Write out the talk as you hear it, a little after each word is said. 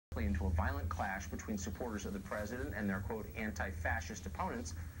directly into a violent clash between supporters of the president and their, quote, anti-fascist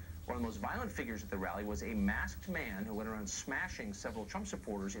opponents. One of the most violent figures at the rally was a masked man who went around smashing several Trump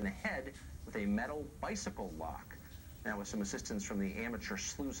supporters in the head with a metal bicycle lock. Now, with some assistance from the amateur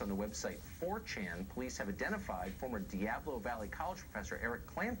sleuths on the website 4chan, police have identified former Diablo Valley College professor Eric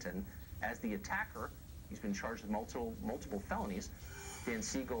Clanton as the attacker. He's been charged with multiple felonies. Dan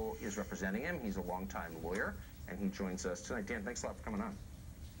Siegel is representing him. He's a longtime lawyer, and he joins us tonight. Dan, thanks a lot for coming on.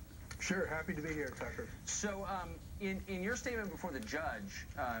 Sure, happy to be here, Tucker. So, in your statement before the judge,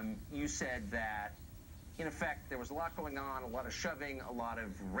 you said that, in effect, there was a lot going on, a lot of shoving, a lot of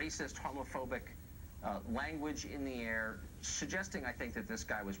racist, homophobic language in the air, suggesting, I think, that this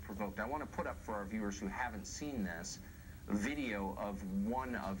guy was provoked. I want to put up for our viewers who haven't seen this a video of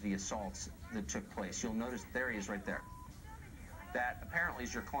one of the assaults that took place. You'll notice there he is right there. That apparently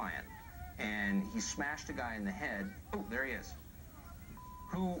is your client, and he smashed a guy in the head. Oh, there he is,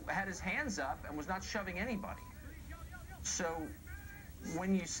 who had his hands up and was not shoving anybody. So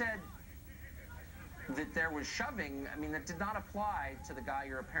when you said that there was shoving, I mean, that did not apply to the guy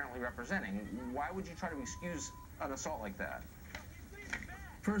you're apparently representing. Why would you try to excuse an assault like that?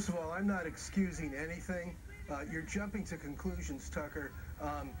 First of all, I'm not excusing anything. You're jumping to conclusions, Tucker.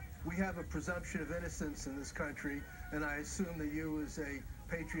 We have a presumption of innocence in this country, and I assume that you, as a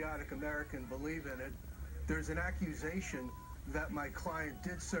patriotic American, believe in it. There's an accusation that my client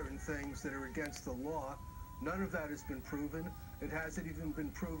did certain things that are against the law. None of that has been proven. It hasn't even been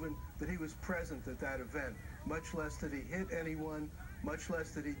proven that he was present at that event, much less that he hit anyone, much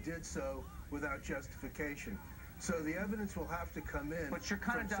less that he did so without justification. So the evidence will have to come in but you're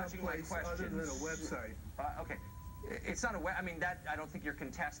kind of dodging my questions other than a website. Okay. It's not a web. I mean, that I don't think you're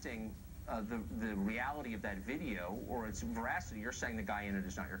contesting the reality of that video or its veracity. You're saying the guy in it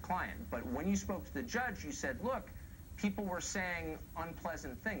is not your client. But when you spoke to the judge, you said, look, people were saying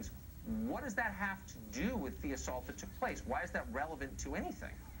unpleasant things. What does that have to do with the assault that took place? Why is that relevant to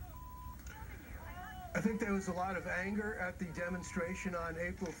anything? I think there was a lot of anger at the demonstration on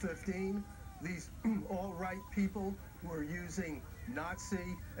April 15. These alt-right people were using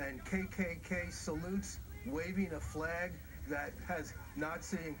Nazi and KKK salutes, waving a flag that has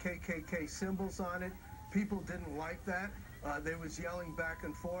Nazi and KKK symbols on it. People didn't like that. There was yelling back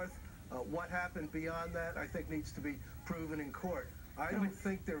and forth. What happened beyond that, I think, needs to be proven in court. I don't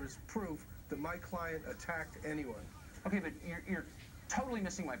think there is proof that my client attacked anyone. Okay, but you're totally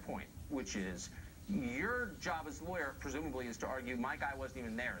missing my point, which is your job as a lawyer, presumably, is to argue my guy wasn't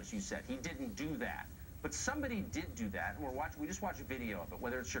even there, as you said. He didn't do that. But somebody did do that, and we just watched a video of it,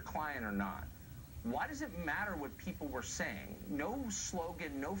 whether it's your client or not. Why does it matter what people were saying? No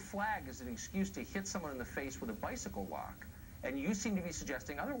slogan, no flag is an excuse to hit someone in the face with a bicycle lock, and you seem to be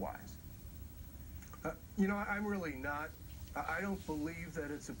suggesting otherwise. You know, I'm really not. I don't believe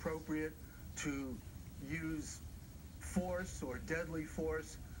that it's appropriate to use force or deadly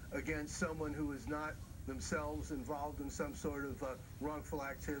force against someone who is not themselves involved in some sort of wrongful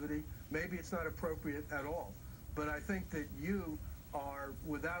activity. Maybe it's not appropriate at all. But I think that you are,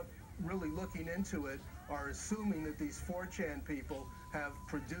 without really looking into it, are assuming that these 4chan people have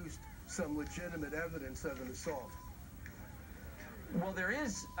produced some legitimate evidence of an assault. Well, there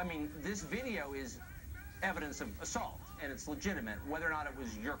is, I mean, this video is evidence of assault, and it's legitimate. Whether or not it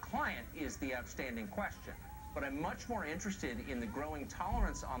was your client is the outstanding question. But I'm much more interested in the growing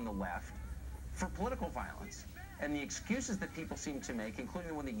tolerance on the left for political violence and the excuses that people seem to make, including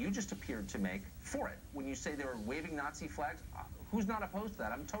the one that you just appeared to make, for it. When you say they were waving Nazi flags, who's not opposed to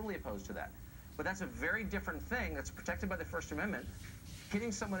that? I'm totally opposed to that. But that's a very different thing that's protected by the First Amendment.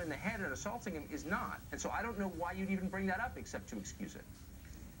 Hitting someone in the head and assaulting him is not. And so I don't know why you'd even bring that up except to excuse it.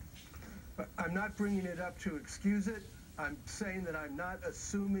 I'm not bringing it up to excuse it. I'm saying that I'm not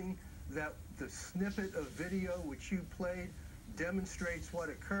assuming that the snippet of video which you played demonstrates what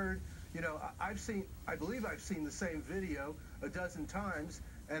occurred. You know, I believe I've seen the same video a dozen times,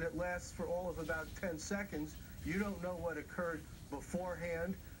 and it lasts for all of about 10 seconds. You don't know what occurred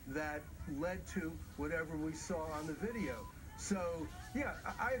beforehand that led to whatever we saw on the video. So, yeah,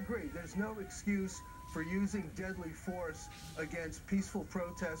 I agree. There's no excuse for using deadly force against peaceful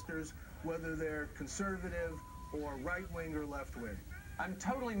protesters, whether they're conservative or right-wing or left-wing. I'm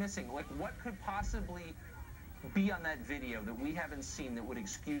totally missing, like, what could possibly be on that video that we haven't seen that would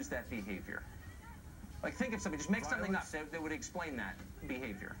excuse that behavior? Like, think of something, just make something up that would explain that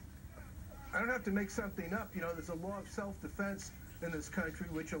behavior. I don't have to make something up. You know, there's a law of self-defense in this country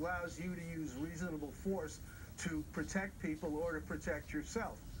which allows you to use reasonable force to protect people or to protect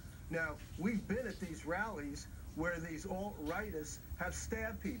yourself. Now, we've been at these rallies where these alt-rightists have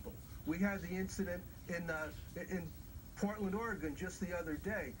stabbed people. We had the incident in Portland, Oregon, just the other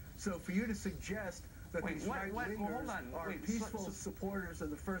day. So for you to suggest that these right-wingers are peaceful supporters of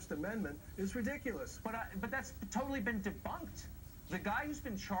the First Amendment is ridiculous. But that's totally been debunked. The guy who's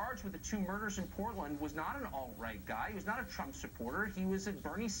been charged with the 2 murders in Portland was not an alt-right guy. He was not a Trump supporter. He was a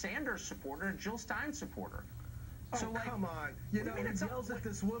Bernie Sanders supporter and a Jill Stein supporter. Oh, so, like, come on. You know, he yells at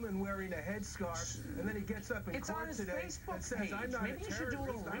this woman wearing a headscarf, and then he gets up in court today and says, I'm not a terrorist. Maybe you should do a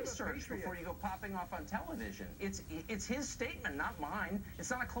little research before you go popping off on television. It's his statement, not mine. It's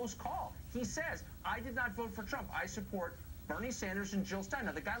not a close call. He says, I did not vote for Trump. I support Bernie Sanders and Jill Stein.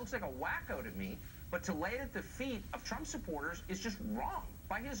 Now, the guy looks like a wacko to me, but to lay it at the feet of Trump supporters is just wrong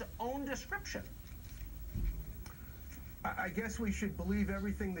by his own description. I guess we should believe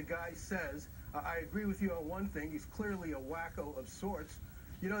everything the guy says. I agree with you on one thing. He's clearly a wacko of sorts.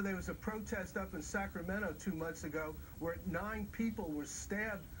 You know, there was a protest up in Sacramento 2 months ago where 9 people were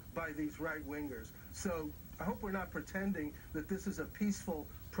stabbed by these right-wingers. So I hope we're not pretending that this is a peaceful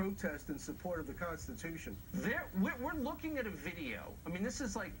protest in support of the Constitution. We're looking at a video. I mean, this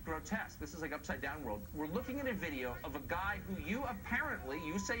is like grotesque. This is like upside down world. We're looking at a video of a guy who you apparently,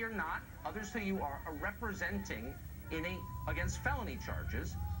 you say you're not, others say you are representing against felony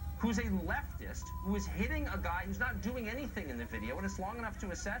charges, who's a leftist, who is hitting a guy who's not doing anything in the video, and it's long enough to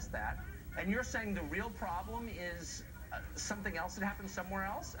assess that, and you're saying the real problem is something else that happened somewhere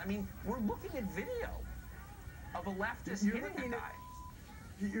else? I mean, we're looking at video of a leftist hitting a guy.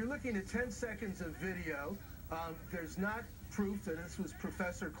 You're looking at 10 seconds of video. There's not proof that this was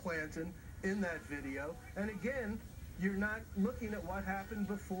Professor Clanton in that video. And again, you're not looking at what happened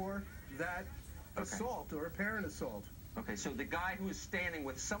before that assault or apparent assault. Okay, so the guy who was standing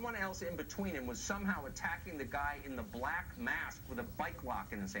with someone else in between him was somehow attacking the guy in the black mask with a bike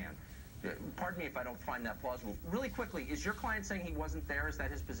lock in his hand. Pardon me if I don't find that plausible. Really quickly, is your client saying he wasn't there? Is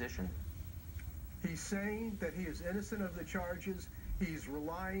that his position? He's saying that he is innocent of the charges. He's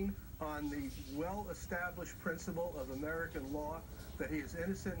relying on the well-established principle of American law that he is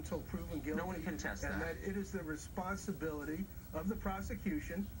innocent until proven guilty. No one contests that. And that it is the responsibility of the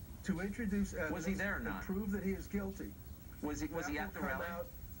prosecution to introduce evidence. Was he there or not? And prove that he is guilty. Was he at the rally?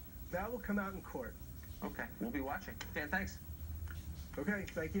 That will come out in court. Okay, we'll be watching. Dan, thanks. Okay,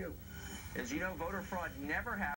 thank you. As you know, voter fraud never happens.